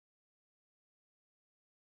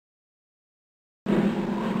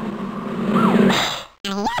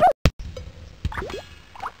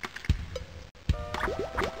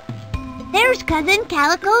There's Cousin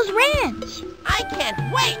Calico's ranch. I can't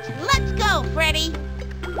wait. Let's go, Freddi.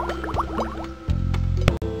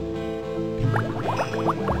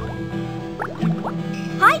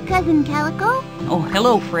 Hi, Cousin Calico. Oh,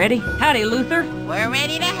 hello, Freddi. Howdy, Luther. We're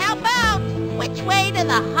ready to help out. Which way to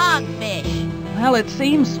the hogfish? Well, it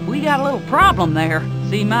seems we got a little problem there.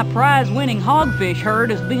 See, my prize-winning hogfish herd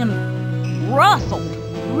is being rustled.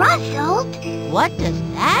 Rustled? What does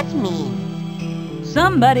that mean?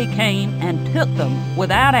 Somebody came and took them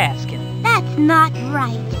without asking. That's not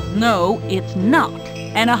right. No, it's not.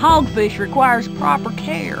 And a hogfish requires proper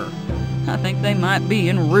care. I think they might be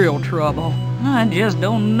in real trouble. I just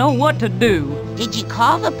don't know what to do. Did you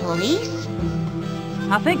call the police?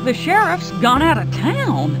 I think the sheriff's gone out of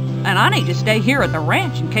town, and I need to stay here at the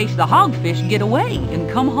ranch in case the hogfish get away and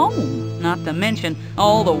come home. Not to mention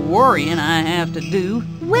all the worrying I have to do.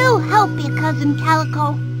 We'll help you, Cousin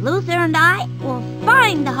Calico. Luther and I will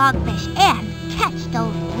find the hogfish and catch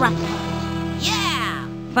those rustlers. Yeah!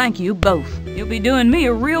 Thank you both. You'll be doing me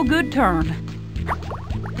a real good turn.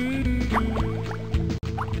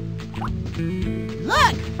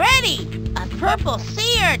 Look, Freddi! A purple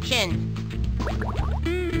sea urchin!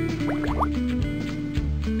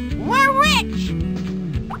 We're rich!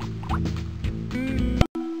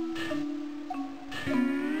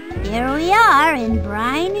 Here we are in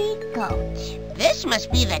Briny Gulch. This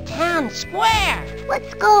must be the town square.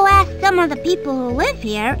 Let's go ask some of the people who live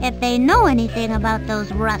here if they know anything about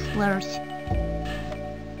those rustlers.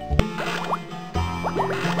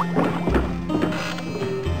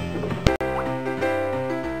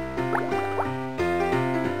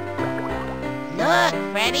 Look,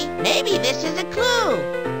 Freddi, maybe this is a clue.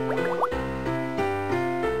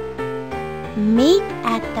 Meet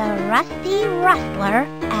at the Rusty Rustler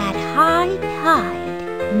at high tide.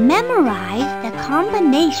 Memorize the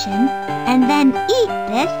combination and then eat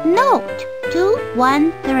this note.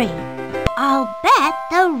 213. I'll bet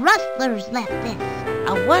the rustlers left this.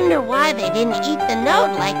 I wonder why they didn't eat the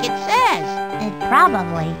note like it says. It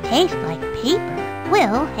probably tastes like paper.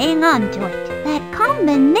 We'll hang on to it. That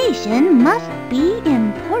combination must be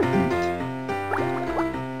important.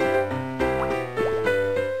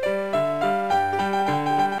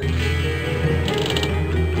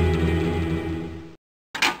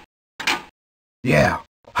 Yeah.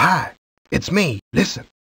 Hi. It's me. Listen.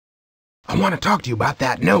 I want to talk to you about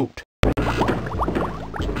that note.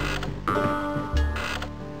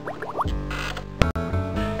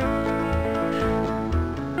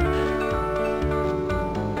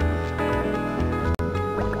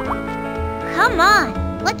 Come on,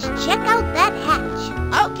 let's check out that hatch.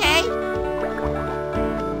 Okay.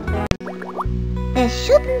 This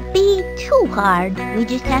shouldn't be too hard. We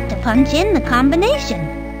just have to punch in the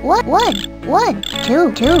combination. One,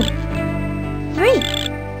 2, 2, 3. We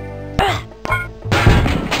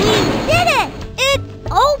did it! It's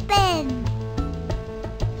open!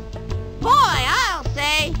 Boy, I'll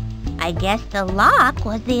say. I guess the lock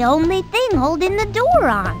was the only thing holding the door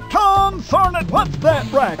on. Consarn it, what's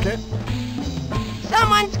that racket?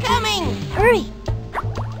 Someone's coming. Hurry!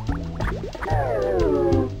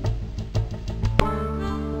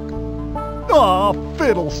 Aw,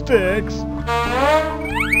 fiddlesticks.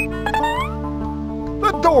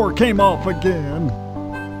 The door came off again.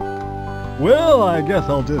 Well, I guess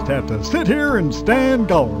I'll just have to sit here and stand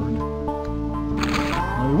guard.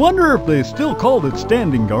 I wonder if they still called it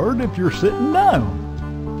standing guard if you're sitting down.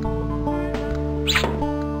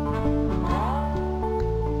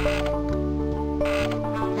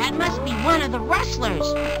 That must be one of the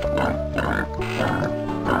rustlers.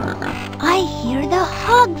 I hear the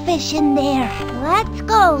hogfish in there. Let's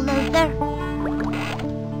go, Luther.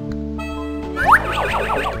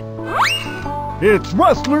 It's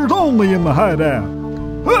rustlers only in the hideout.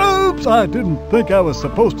 Oops, I didn't think I was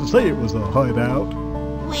supposed to say it was a hideout.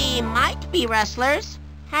 We might be rustlers.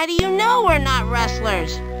 How do you know we're not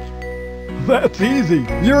rustlers? That's easy.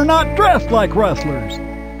 You're not dressed like rustlers.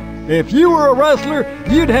 If you were a rustler,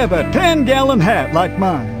 you'd have a 10-gallon hat like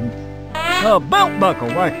mine, a belt buckle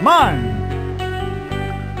like mine,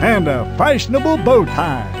 and a fashionable bow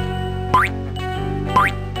tie.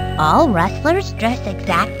 All rustlers dress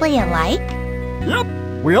exactly alike? Yep,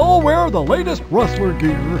 we all wear the latest rustler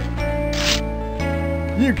gear.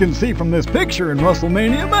 You can see from this picture in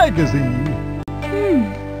Rustlemania magazine.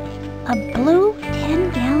 A blue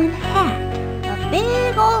 10-gallon hat, a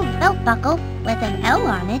big old belt buckle with an L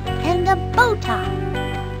on it, and a bow tie.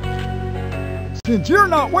 Since you're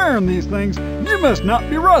not wearing these things, you must not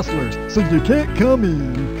be rustlers, so you can't come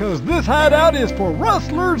in, 'cause this hideout is for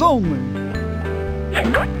rustlers only.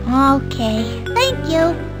 Okay, thank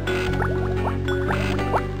you.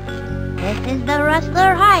 This is the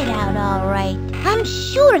Rustler hideout, all right. I'm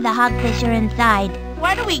sure the hogfish are inside.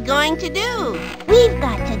 What are we going to do? We've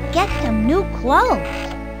got to get some new clothes.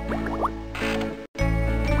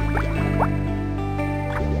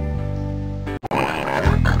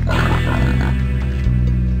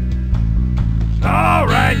 All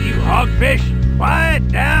right, you hogfish, quiet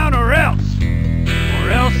down or else.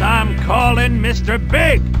 Or else I'm calling Mr.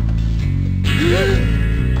 Big.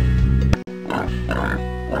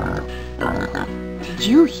 Did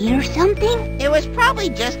you hear something? It was probably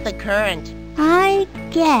just the current. I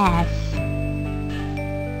guess.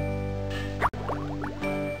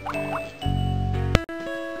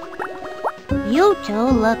 You two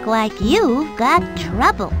look like you've got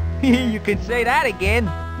trouble. You can say that again.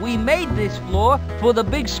 We made this floor for the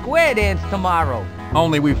big square dance tomorrow.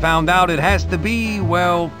 Only we found out it has to be,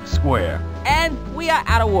 well, square. And we are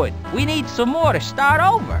out of wood. We need some more to start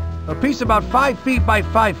over. A piece about 5 feet by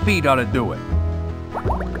 5 feet ought to do it.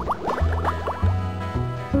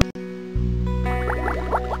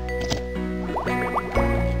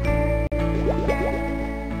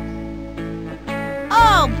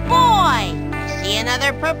 Oh boy! See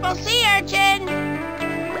another purple sea urchin!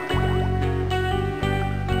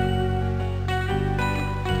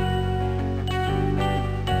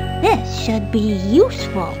 This should be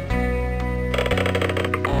useful.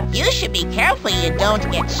 You should be careful you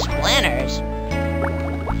don't get splinters.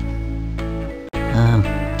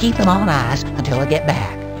 Keep them on ice until I get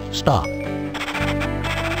back. Stop.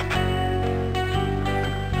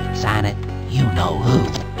 Sign it, you know who.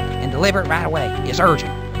 And deliver it right away. It's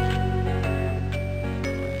urgent.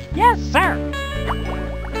 Yes, sir.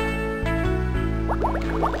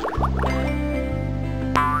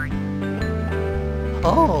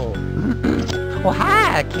 Oh. Well,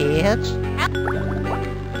 hi, kids.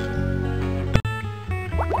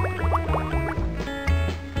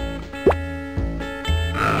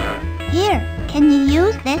 Here, can you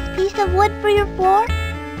use this piece of wood for your floor?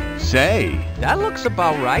 Say, That looks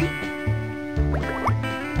about right.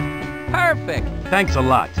 Perfect. thanks a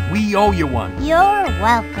lot. We owe you one. You're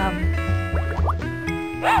welcome.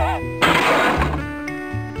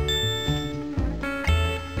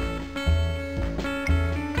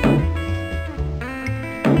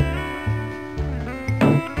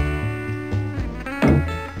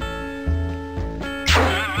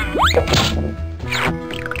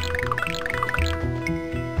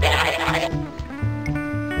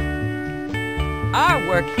 Our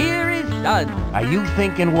work here is done. Are you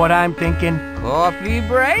thinking what I'm thinking? Coffee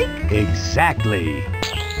break? Exactly.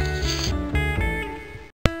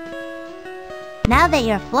 Now that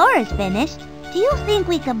your floor is finished, do you think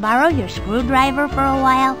we could borrow your screwdriver for a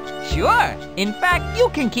while? Sure. In fact, you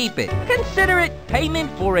can keep it. Consider it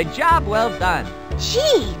payment for a job well done.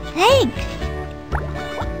 Gee, thanks.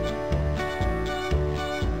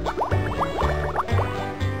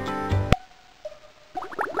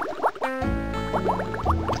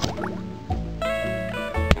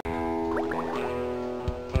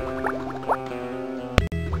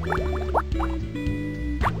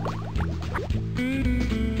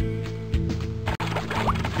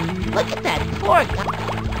 Look at that poor guy.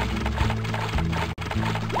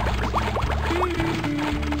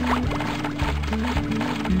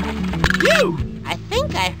 You! I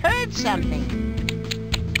think I heard something.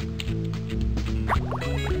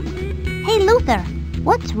 Hey, Luther,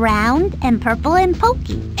 what's round and purple and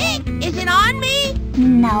pokey? Is it on me?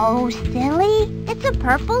 No, silly. It's a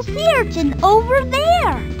purple sea urchin over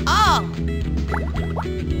there. Oh.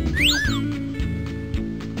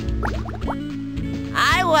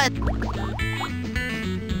 I was...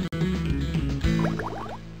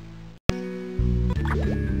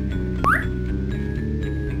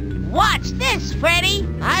 Watch this, Freddy!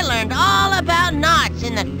 I learned all about knots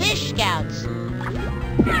in the Fish Scouts.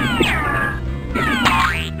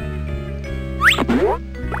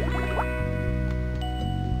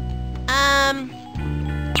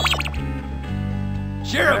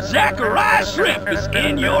 Sheriff Zachariah Shrimp is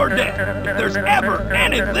in your debt. If there's ever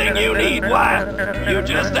anything you need, why, you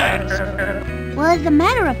just ask. Well, as a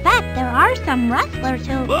matter of fact, there are some rustlers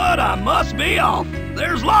who... But I must be off.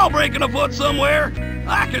 There's law breaking afoot somewhere.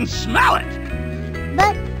 I can smell it.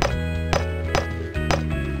 But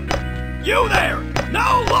You there!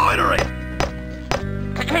 No loitering!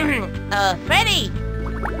 Freddy!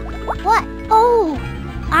 what? Oh,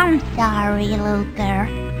 I'm sorry, Luther.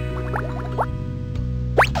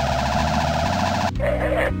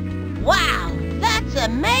 Wow, that's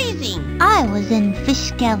amazing! I was in Fish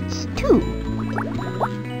Scouts, too.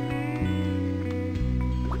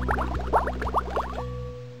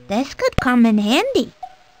 This could come in handy.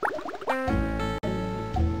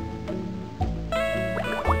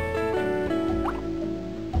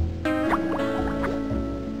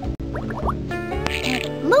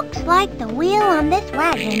 like the wheel on this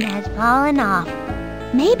wagon has fallen off.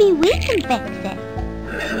 Maybe we can fix it.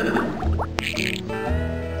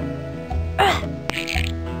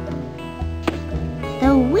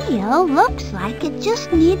 The wheel looks like it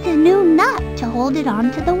just needs a new nut to hold it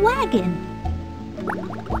onto the wagon.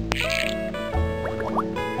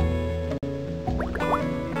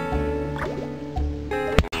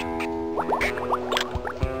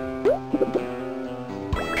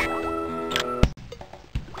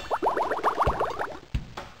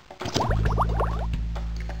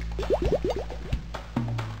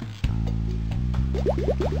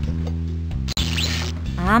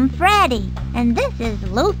 I'm Freddi, and this is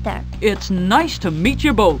Luther. It's nice to meet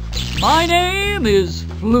you both. My name is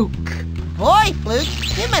Fluke. Boy,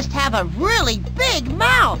 Fluke, you must have a really big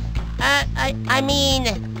mouth. I mean,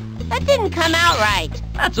 that didn't come out right.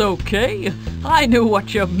 That's okay. I knew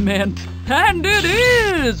what you meant. And it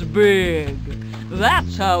is big.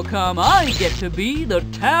 That's how come I get to be the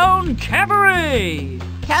town cabaret.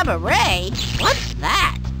 Cabaret? What's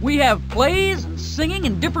that? We have plays and singing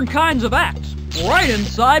and different kinds of acts right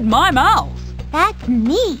inside my mouth. That's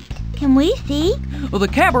neat. Can we see? Well, the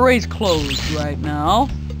cabaret's closed right now,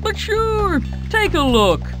 but sure, take a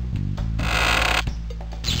look.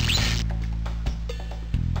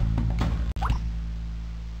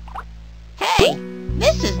 Hey,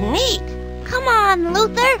 this is neat. Come on,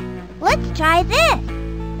 Luther. Let's try this.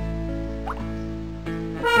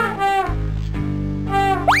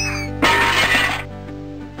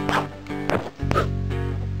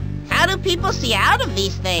 How do people see out of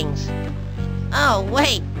these things? Oh,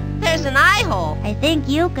 wait, there's an eye hole. I think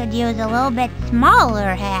you could use a little bit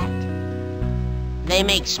smaller hat. They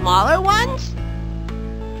make smaller ones?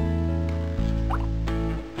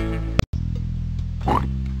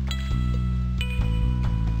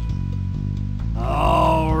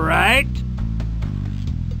 All right.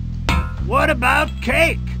 What about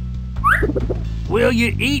cake? Will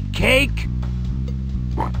you eat cake?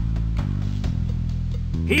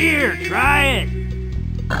 Here, try it.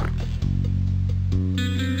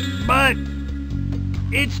 But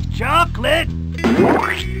it's chocolate.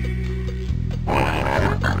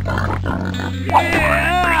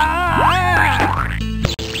 Yeah.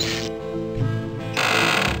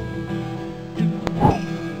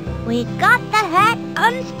 We got the hat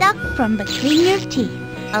unstuck from between your teeth.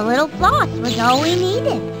 A little floss was all we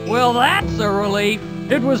needed. Well, that's a relief.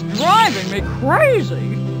 It was driving me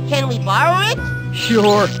crazy. Can we borrow it?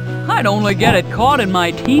 Sure, I'd only get it caught in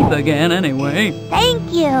my teeth again anyway.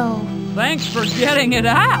 Thank you. Thanks for getting it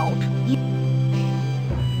out.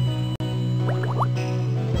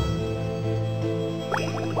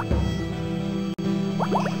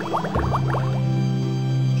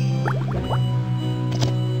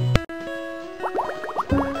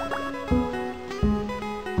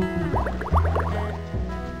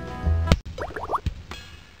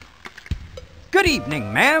 Good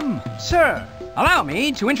evening, ma'am. Sir, allow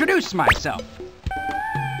me to introduce myself.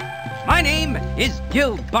 My name is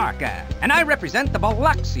Gil Barker, and I represent the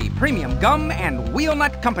Biloxi Premium Gum and Wheel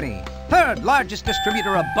Nut Company, third largest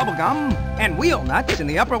distributor of bubble gum and wheel nuts in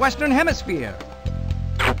the Upper Western Hemisphere.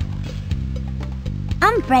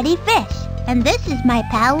 I'm Freddi Fish, and this is my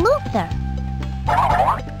pal Luther.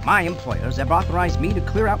 My employers have authorized me to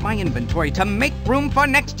clear out my inventory to make room for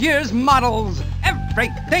next year's models.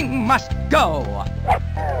 Everything must go.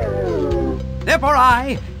 Therefore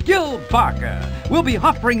I, Gil Barker, will be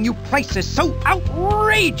offering you prices so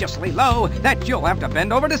outrageously low that you'll have to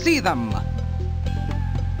bend over to see them.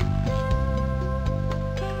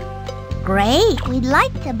 Great. We'd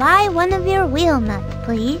like to buy one of your wheel nuts,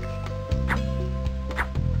 please.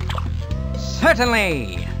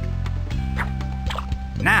 Certainly.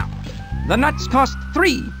 Now, the nuts cost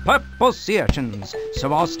 3 purple sea urchins,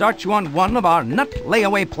 so I'll start you on one of our nut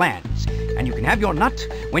layaway plans, and you can have your nut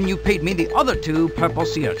when you've paid me the other 2 purple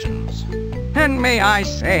sea urchins. And may I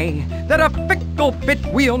say that a fickle-bit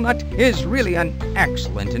wheel nut is really an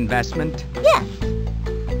excellent investment. Yes.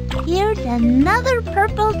 Here's another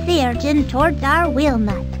purple sea urchin towards our wheel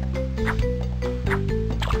nut.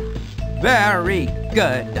 Very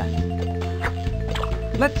good.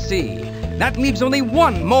 Let's see. That leaves only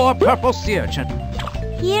 1 more purple sea urchin.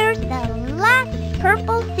 Here's the last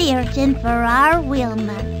purple sea urchin for our wheel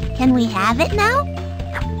nut. Can we have it now?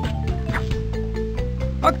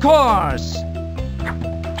 Of course.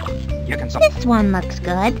 You can... This one looks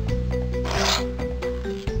good.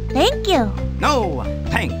 Thank you. No,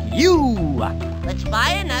 thank you. Let's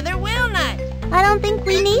buy another wheel nut. I don't think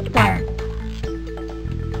we need one.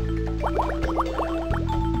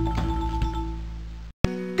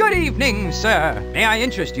 Good evening, sir. May I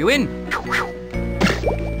interest you in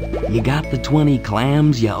You got the 20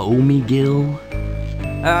 clams you owe me, Gil?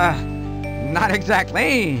 Not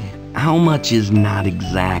exactly. How much is not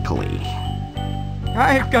exactly?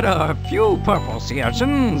 I've got a few purple sea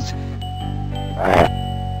urchins.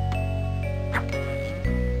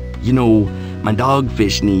 You know, my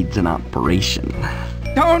dogfish needs an operation.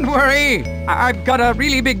 Don't worry. I've got a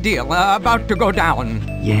really big deal about to go down.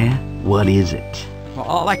 Yeah? What is it?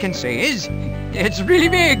 All I can say is, it's really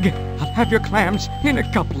big. I'll have your clams in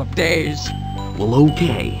a couple of days. Well,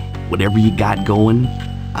 okay. Whatever you got going,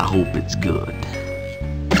 I hope it's good.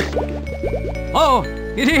 Oh,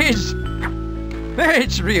 it is.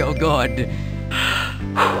 It's real good.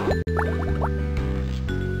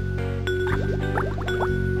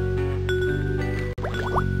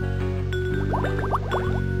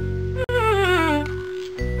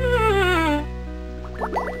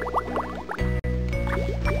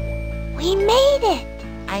 We made it!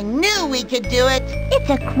 I knew we could do it. It's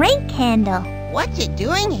a crank handle. What's it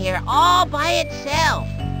doing here all by itself?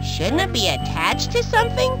 Shouldn't it be attached to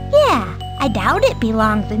something? Yeah, I doubt it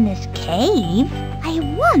belongs in this cave. I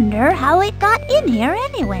wonder how it got in here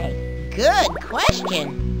anyway. Good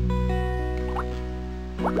question.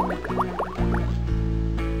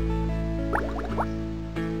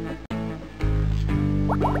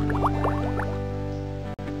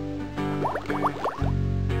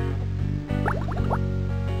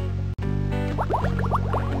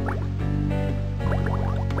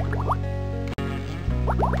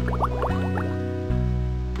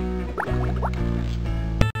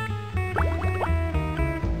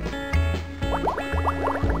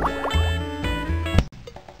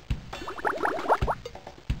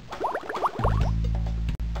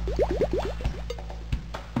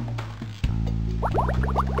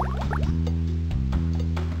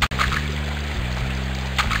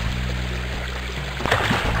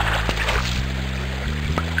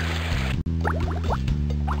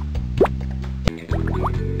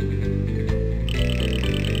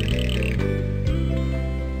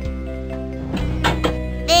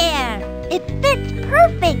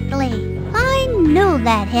 Perfectly. I knew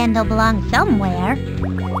that handle belonged somewhere.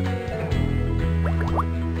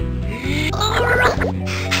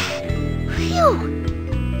 Phew.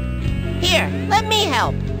 Here, let me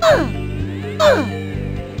help.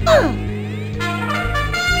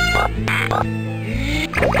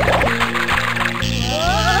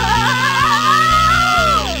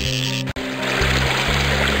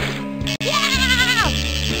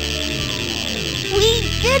 We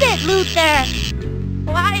did it, Luther!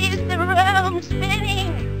 Why is the room spinning?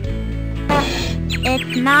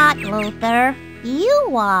 It's not, Luther.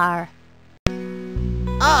 You are.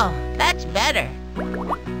 Oh, that's better.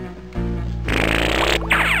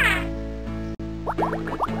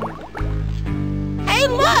 Hey,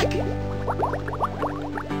 look!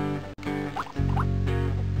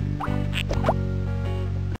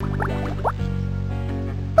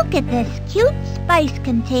 Look at this cute spice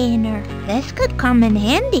container. This could come in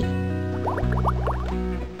handy.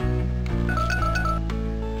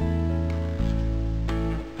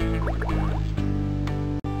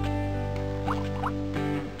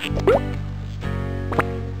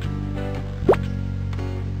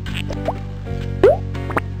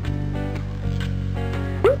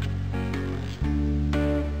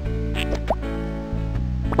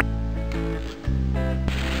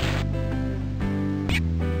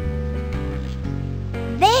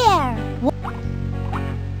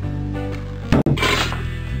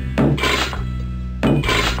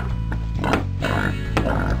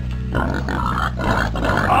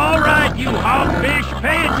 All right, you hogfish,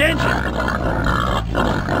 pay attention.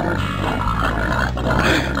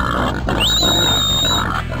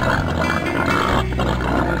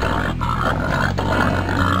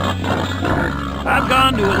 I've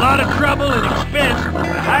gone to a lot of trouble and expense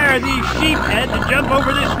to hire these sheephead to jump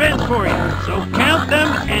over this fence for you. So count them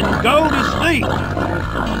and go to sleep.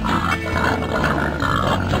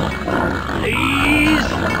 Please.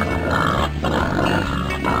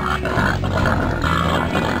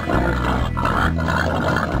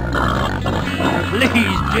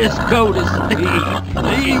 Please just go to sleep.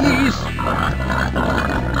 Please.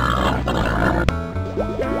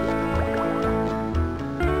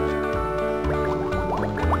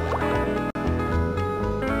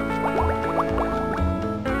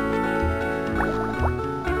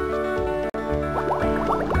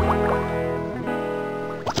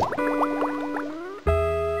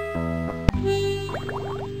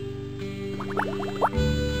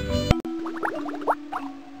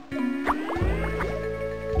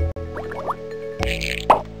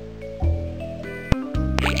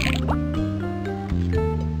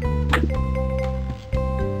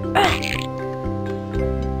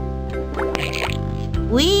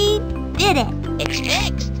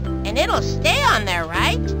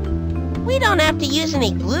 don't have to use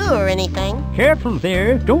any glue or anything. Careful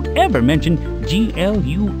there. Don't ever mention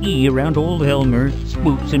GLUE around old Elmer.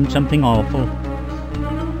 Spooks him something awful.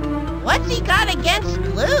 What's he got against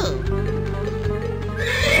glue?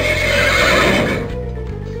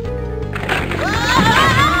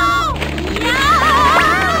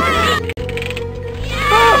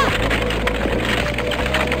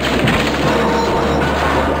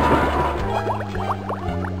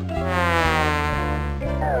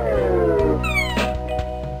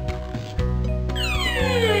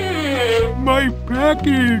 My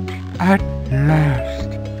package! At last.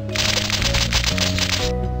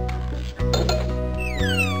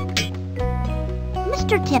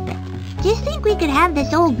 Mr. Tippett, do you think we could have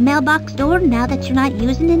this old mailbox door now that you're not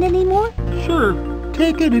using it anymore? Sure,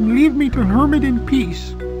 take it and leave me to hermit in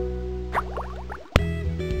peace.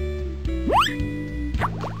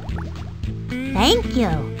 Thank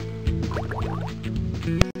you.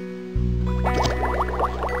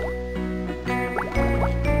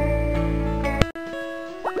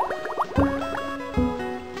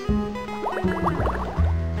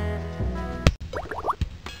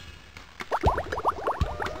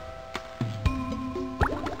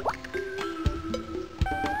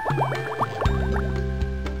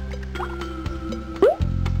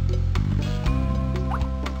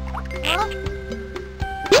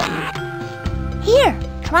 Here,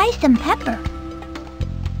 try some pepper.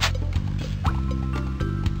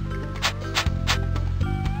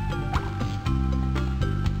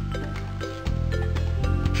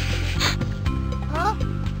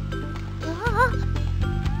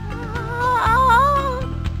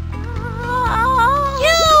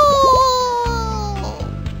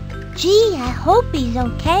 Gee, I hope he's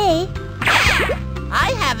okay.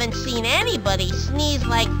 I haven't seen anybody sneeze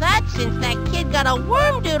like that since that kid got a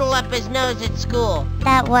worm doodle up his nose at school.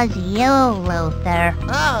 That was you, Luther.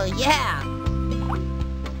 Oh, yeah.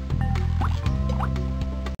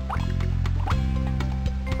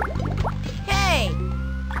 Hey!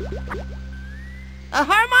 A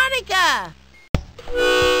harmonica!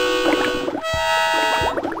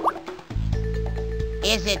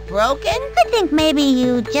 Is it broken? I think maybe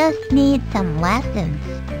you just need some lessons.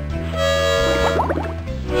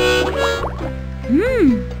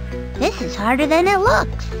 This is harder than it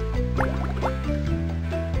looks.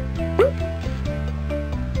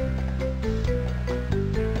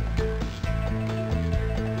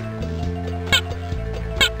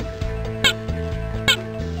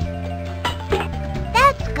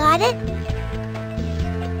 That's got it.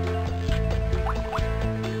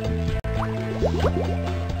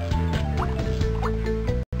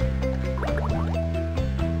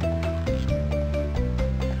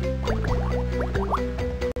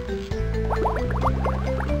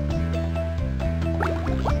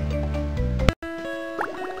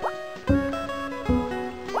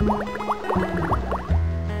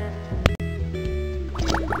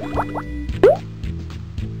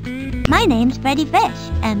 My name's Freddi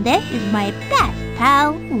Fish, and this is my best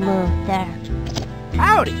pal, Luther.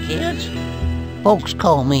 Howdy, kids. Folks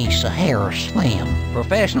call me Sahara Slim,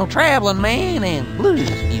 professional traveling man and blues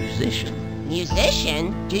musician.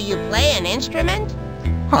 Musician? Do you play an instrument?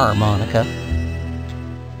 Harmonica.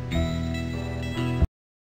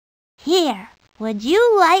 Here, would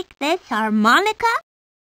you like this harmonica?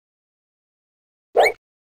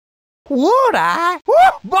 Would I? Woo,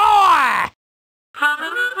 boy!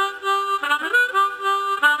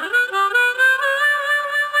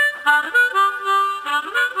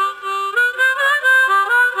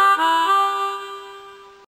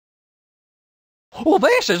 Well,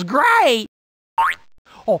 this is great.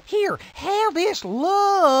 Oh, here, have this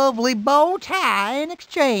lovely bow tie in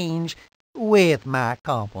exchange with my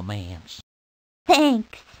compliments.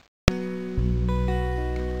 Thanks.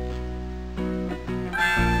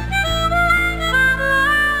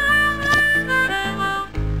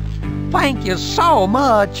 Thank you so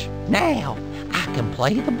much. Now, I can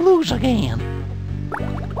play the blues again.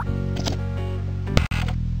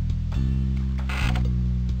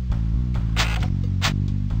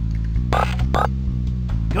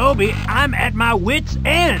 Goby, I'm at my wit's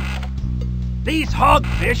end. These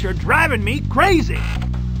hogfish are driving me crazy.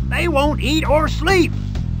 They won't eat or sleep,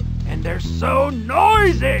 and they're so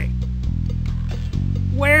noisy.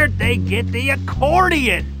 Where'd they get the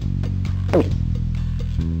accordion?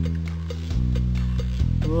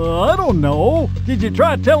 I don't know. Did you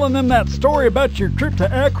try telling them that story about your trip to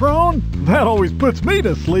Akron? That always puts me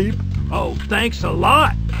to sleep. Oh, thanks a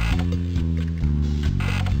lot.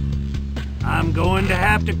 I'm going to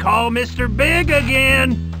have to call Mr. Big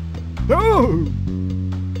again. Oh!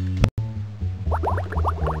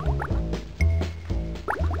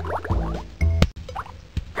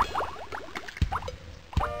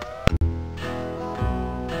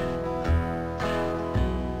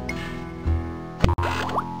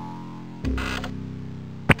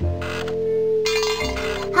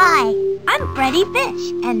 Freddi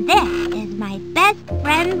Fish, and this is my best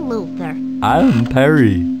friend Luther. I'm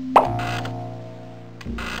Perry.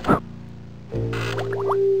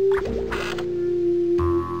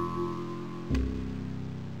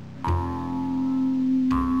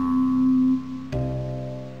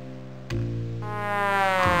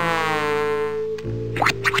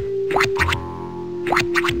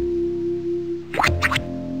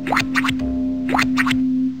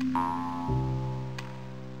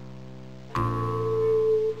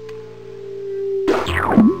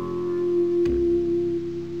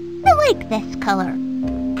 I like this color.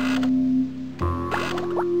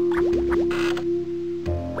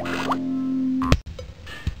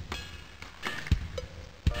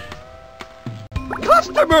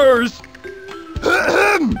 Customers!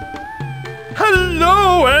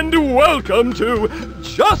 Hello and welcome to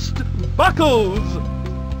Just Buckles.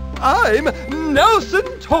 I'm Nelson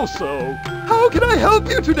Toso. How can I help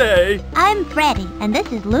you today? I'm Freddi, and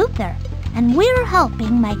this is Luther, and we're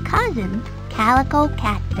helping my cousin, Calico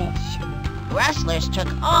Catfish. Rustlers took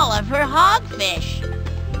all of her hogfish.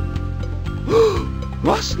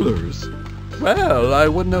 Rustlers? Well, I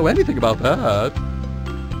wouldn't know anything about that.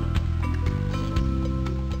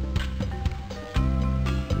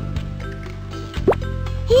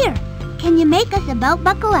 Here, can you make us a belt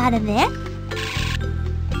buckle out of this?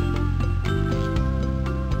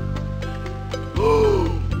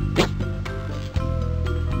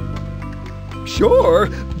 Sure,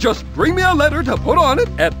 just bring me a letter to put on it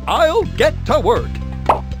and I'll get to work.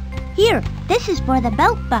 Here, this is for the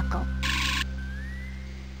belt buckle.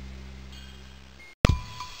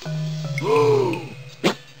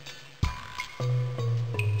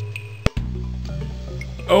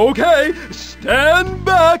 Okay, stand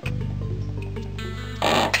back.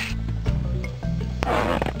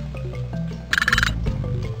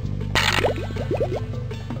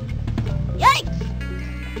 Yikes!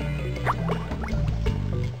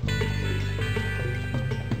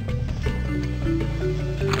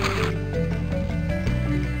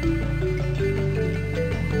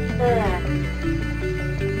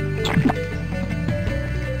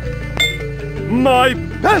 My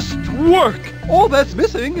best work! All that's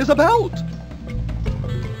missing is a belt.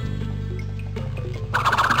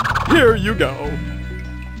 Here you go.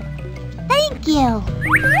 Thank you.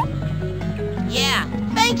 Yeah,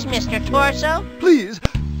 thanks, Mr. Torso. Please,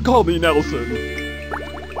 call me Nelson.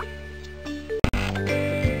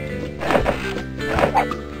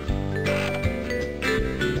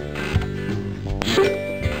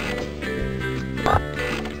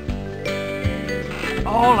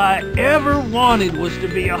 All I ever wanted was to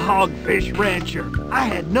be a hogfish rancher. I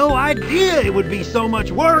had no idea it would be so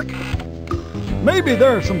much work. Maybe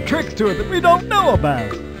there are some tricks to it that we don't know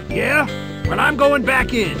about. Yeah? Well, I'm going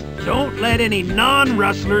back in. Don't let any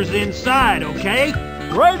non-rustlers inside, okay?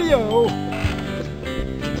 Radio!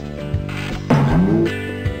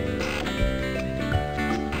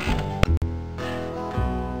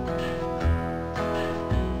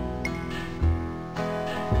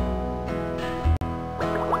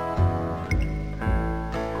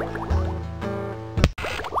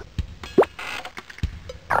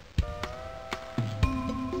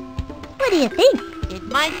 What do you think? It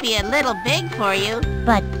might be a little big for you.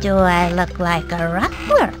 But do I look like a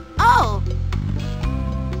rustler? Oh!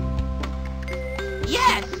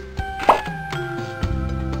 Yes!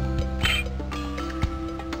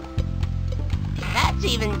 That's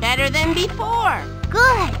even better than before.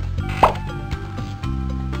 Good.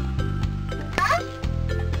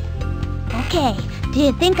 Okay, do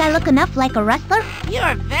you think I look enough like a rustler?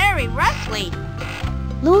 You're very rustly.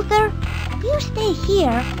 Luther, you stay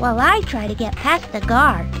here while I try to get past the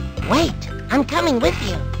guard. Wait, I'm coming with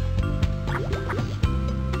you.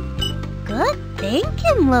 Good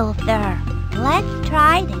thinking, Luther. Let's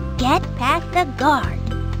try to get past the guard.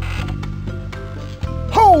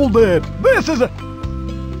 Hold it! This is a...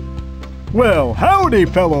 Well, howdy,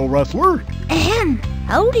 fellow rustler. Ahem,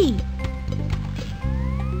 howdy.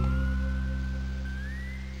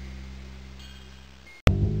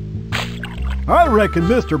 I reckon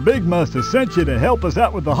Mr. Big must have sent you to help us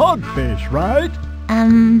out with the hogfish, right?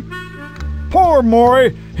 Poor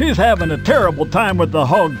Maury, he's having a terrible time with the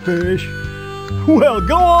hogfish. Well,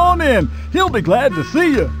 go on in. He'll be glad to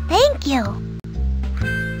see you. Thank you.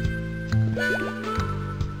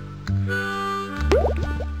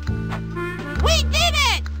 We did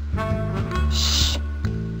it! Shh!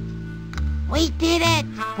 We did it!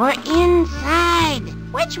 We're inside!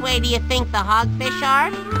 Which way do you think the hogfish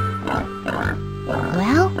are?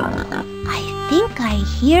 Well, I think I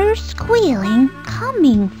hear squealing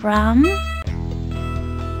coming from...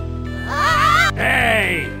 Ah!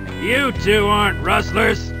 Hey! You two aren't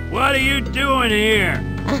rustlers. What are you doing here?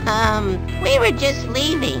 We were just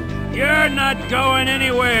leaving. You're not going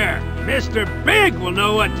anywhere. Mr. Big will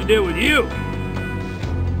know what to do with you.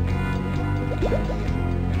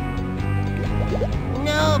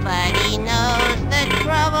 Nobody knows the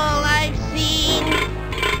trouble I've seen.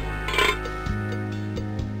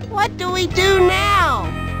 What do we do now?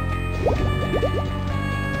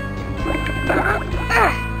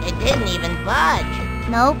 It didn't even budge.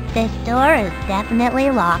 Nope, this door is definitely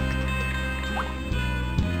locked.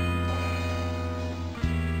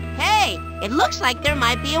 Hey, it looks like there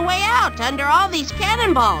might be a way out under all these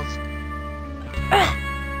cannonballs.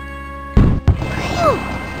 Phew!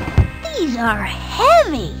 These are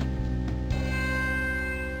heavy.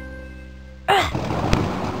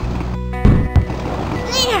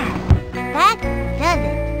 There! That does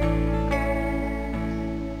it.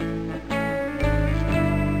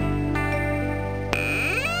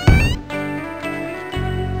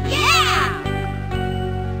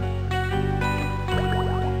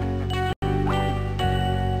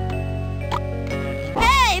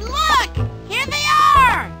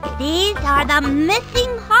 These are the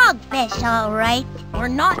missing hogfish, all right. We're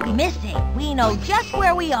not missing. We know just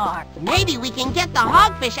where we are. Maybe we can get the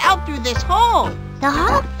hogfish out through this hole. The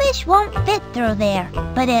hogfish won't fit through there,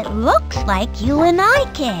 but it looks like you and I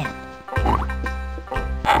can.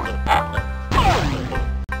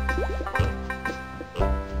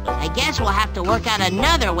 I guess we'll have to work out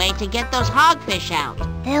another way to get those hogfish out.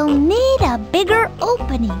 They'll need a bigger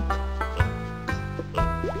opening.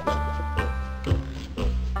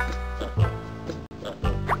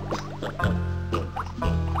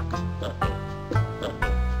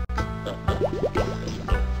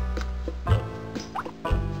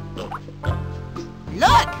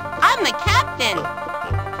 Look, I'm the captain.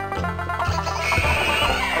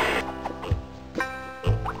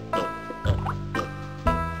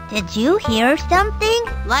 Did you hear something?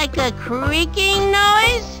 Like a creaking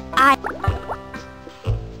noise?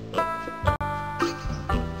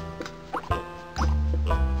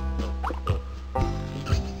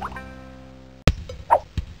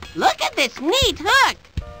 Look at this neat hook.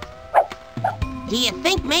 Do you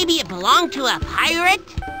think maybe it belonged to a pirate?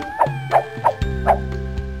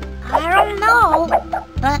 I don't know,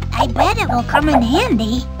 but I bet it will come in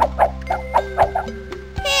handy.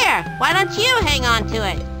 Here, why don't you hang on to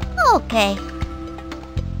it? Okay.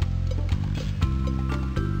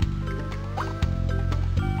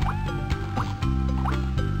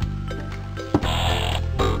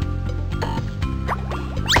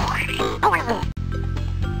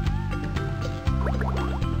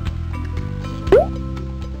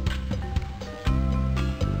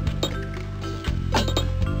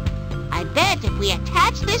 I bet if we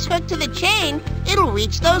attach this hook to the chain, it'll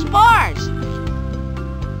reach those bars.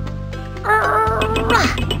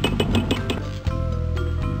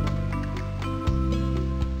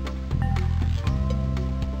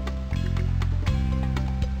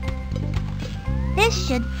 This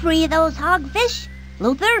should free those hogfish.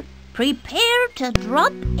 Luther, prepare to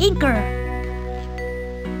drop anchor.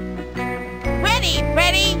 Ready,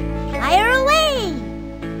 Freddi. Fire away!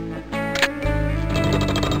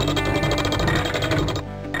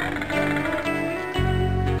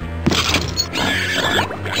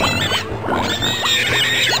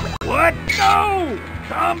 What? No!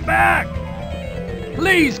 Come back!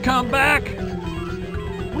 Please come back!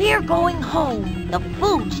 We're going home. The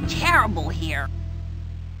food's terrible here.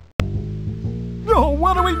 Oh,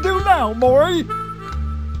 what do we do now, Maury?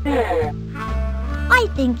 I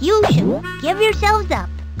think you should give yourselves up.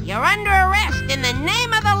 You're under arrest in the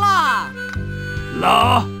name of the law.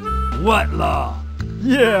 Law? What law?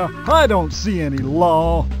 Yeah, I don't see any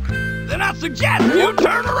law. Then I suggest you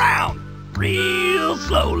turn around. Real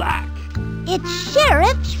slow like. It's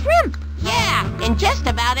Sheriff Shrimp. Yeah, and just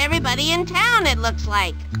about everybody in town, it looks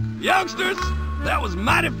like. Youngsters, that was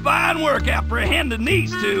mighty fine work apprehending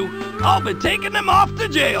these two. I'll be taking them off to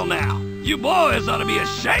jail now. You boys ought to be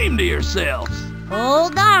ashamed of yourselves.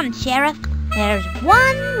 Hold on, Sheriff. There's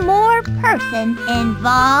one more person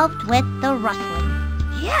involved with the rustling.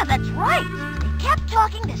 Yeah, that's right. They kept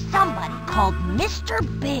talking to somebody called Mr.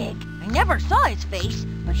 Big. I never saw his face,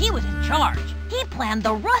 but he was in charge. He planned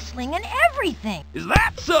the rustling and everything. Is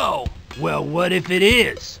that so? Well, what if it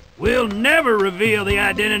is? We'll never reveal the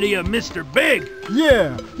identity of Mr. Big.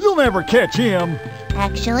 Yeah, you'll never catch him.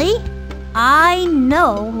 Actually, I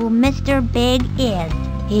know who Mr. Big is.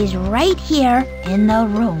 He's right here in the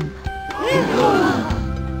room.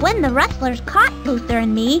 When the rustlers caught Luther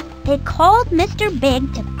and me, they called Mr.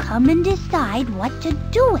 Big to come and decide what to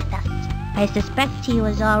do with us. I suspect he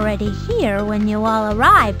was already here when you all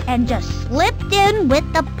arrived and just slipped in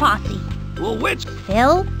with the posse. Well, which...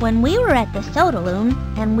 Phil, when we were at the Sodaloon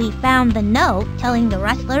and we found the note telling the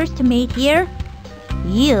rustlers to meet here,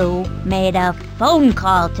 you made a phone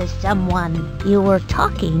call to someone. You were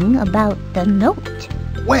talking about the note.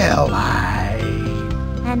 Well,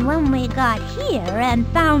 And when we got here and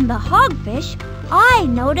found the hogfish, I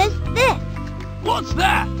noticed this. What's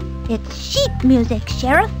that? It's sheep music,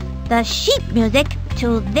 Sheriff. The sheep music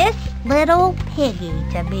to this little piggy,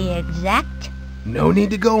 to be exact. No need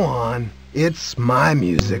to go on. It's my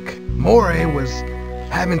music. Moray was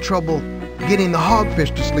having trouble getting the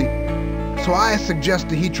hogfish to sleep, so I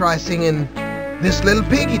suggested he try singing this little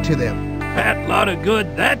piggy to them. That lot of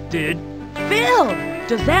good that did. Phil,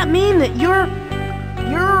 does that mean that you're...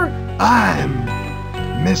 I'm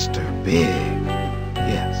Mr. Big.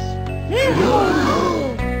 Yes.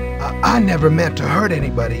 I never meant to hurt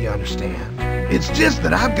anybody, you understand. It's just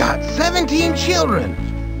that I've got 17 children,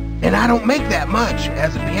 and I don't make that much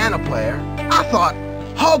as a piano player. I thought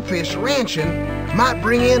hogfish ranching might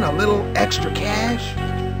bring in a little extra cash.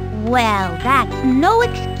 Well, that's no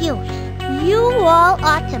excuse. You all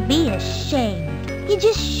ought to be ashamed. You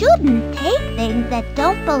just shouldn't take things that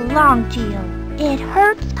don't belong to you. It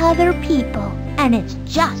hurts other people, and it's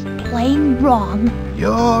just plain wrong.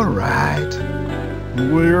 You're right.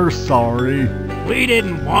 We're sorry. We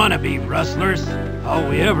didn't want to be rustlers. All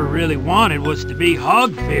we ever really wanted was to be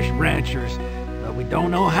hogfish ranchers, but we don't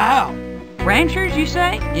know how. Ranchers, you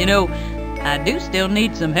say? You know, I do still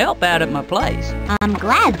need some help out at my place. I'm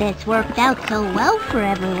glad this worked out so well for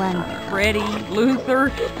everyone. Freddi,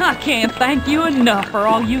 Luther, I can't thank you enough for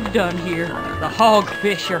all you've done here. The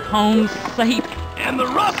hogfish are home safe. And the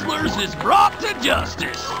rustlers is brought to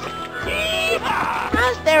justice. Yee-haw!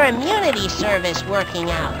 How's their immunity service working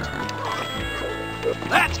out?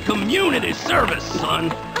 That's community service,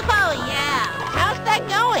 son. Oh, yeah. How's that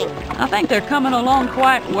going? I think they're coming along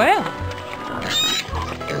quite well.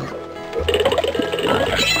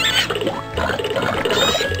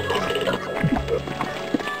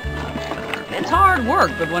 It's hard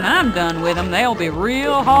work, but when I'm done with them, they'll be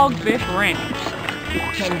real hogfish ranchers.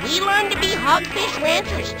 Can we learn to be hogfish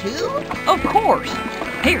ranchers, too? Of course.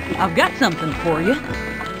 Here, I've got something for you.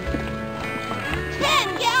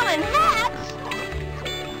 10-gallon hats?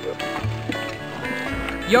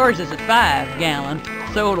 Yours is a 5-gallon,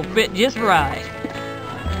 so it'll fit just right.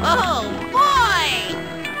 Oh, boy!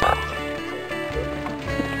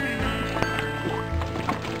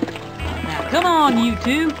 Now, come on, you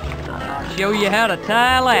two. I'll show you how to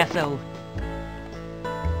tie a lasso.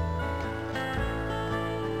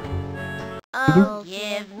 Oh,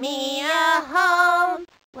 give me a home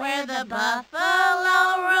where the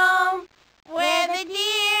buffalo roam.